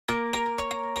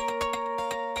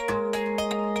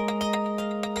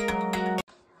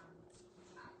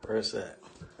Where's that?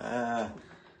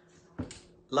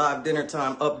 Live dinner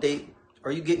time update.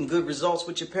 Are you getting good results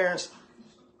with your parents?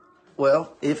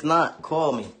 Well, if not,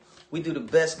 call me. We do the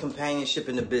best companionship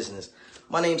in the business.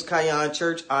 My name's Kion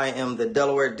Church. I am the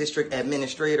Delaware District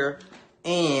Administrator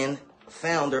and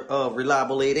founder of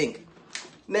Reliable Aid Inc.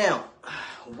 Now,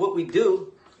 what we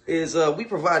do is we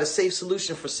provide a safe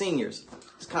solution for seniors.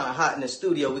 It's kind of hot in the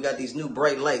studio. We got these new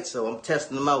bright lights, so I'm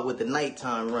testing them out with the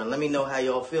nighttime run. Let me know how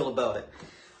y'all feel about it.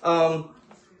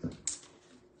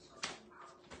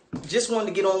 Just wanted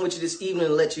to get on with you this evening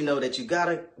and let you know that you got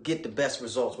to get the best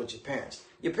results with your parents.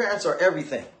 Your parents are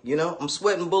everything, you know. I'm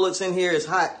sweating bullets in here. It's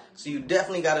hot, so you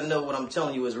definitely got to know what I'm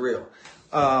telling you is real.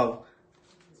 About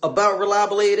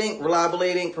Reliable Aid Inc. Reliable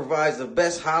Aid Inc. provides the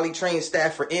best highly trained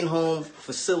staff for in-home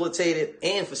facilitated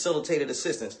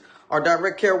assistance. Our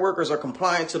direct care workers are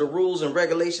compliant to the rules and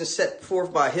regulations set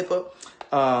forth by H.I.P.A.A.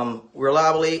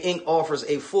 Reliable Aid Inc. offers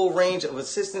a full range of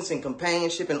assistance and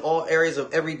companionship in all areas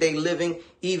of everyday living,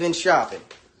 even shopping.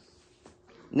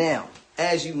 Now,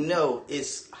 as you know,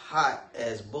 it's hot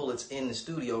as bullets in the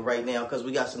studio right now because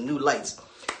we got some new lights.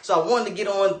 So I wanted to get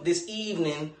on this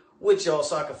evening with y'all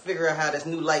so I can figure out how this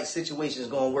new light situation is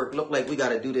going to work. Look like we got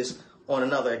to do this on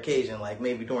another occasion, like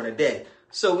maybe during the day.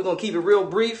 So we're going to keep it real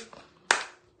brief.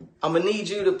 I'm going to need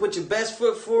you to put your best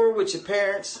foot forward with your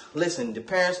parents. Listen, the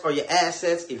parents are your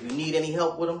assets. If you need any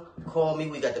help with them, call me.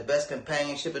 We got the best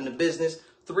companionship in the business.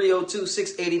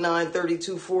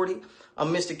 302-689-3240.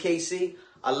 I'm Mr. KC.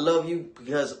 I love you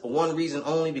because one reason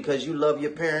only, because you love your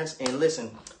parents. And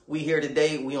listen, we here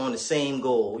today, we on the same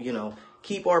goal, you know.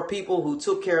 Keep our people who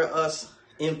took care of us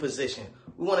in position.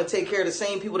 We want to take care of the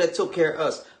same people that took care of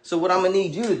us. So what I'm going to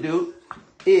need you to do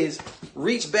is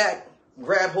reach back,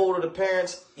 grab hold of the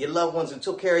parents, your loved ones who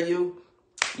took care of you.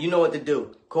 You know what to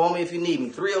do. Call me if you need me.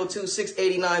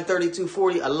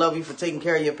 302-689-3240. I love you for taking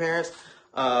care of your parents.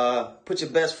 Put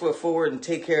your best foot forward and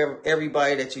take care of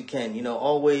everybody that you can. You know,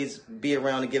 always be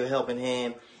around to give a helping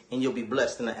hand, and you'll be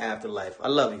blessed in the afterlife. I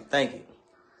love you. Thank you.